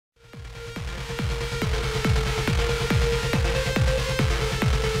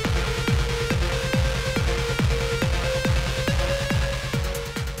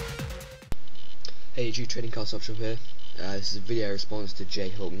YouTube Trading Card Shop here. This is a video response to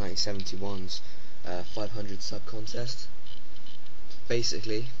jayhawk1971's 500 sub contest.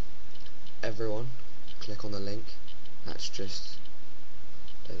 Basically, everyone click on the link. That's just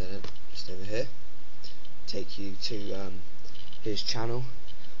over here. Take you to his channel.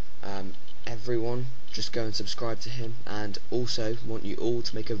 Everyone just go and subscribe to him, and also want you all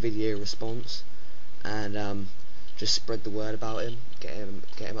to make a video response and just spread the word about him. Get him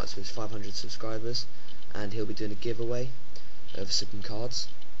up to his 500 subscribers, and he'll be doing a giveaway of some cards.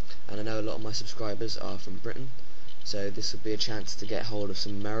 And I know a lot of my subscribers are from Britain, so this will be a chance to get hold of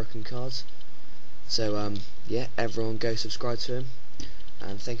some American cards. So yeah, everyone go subscribe to him,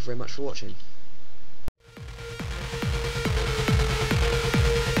 and thank you very much for watching.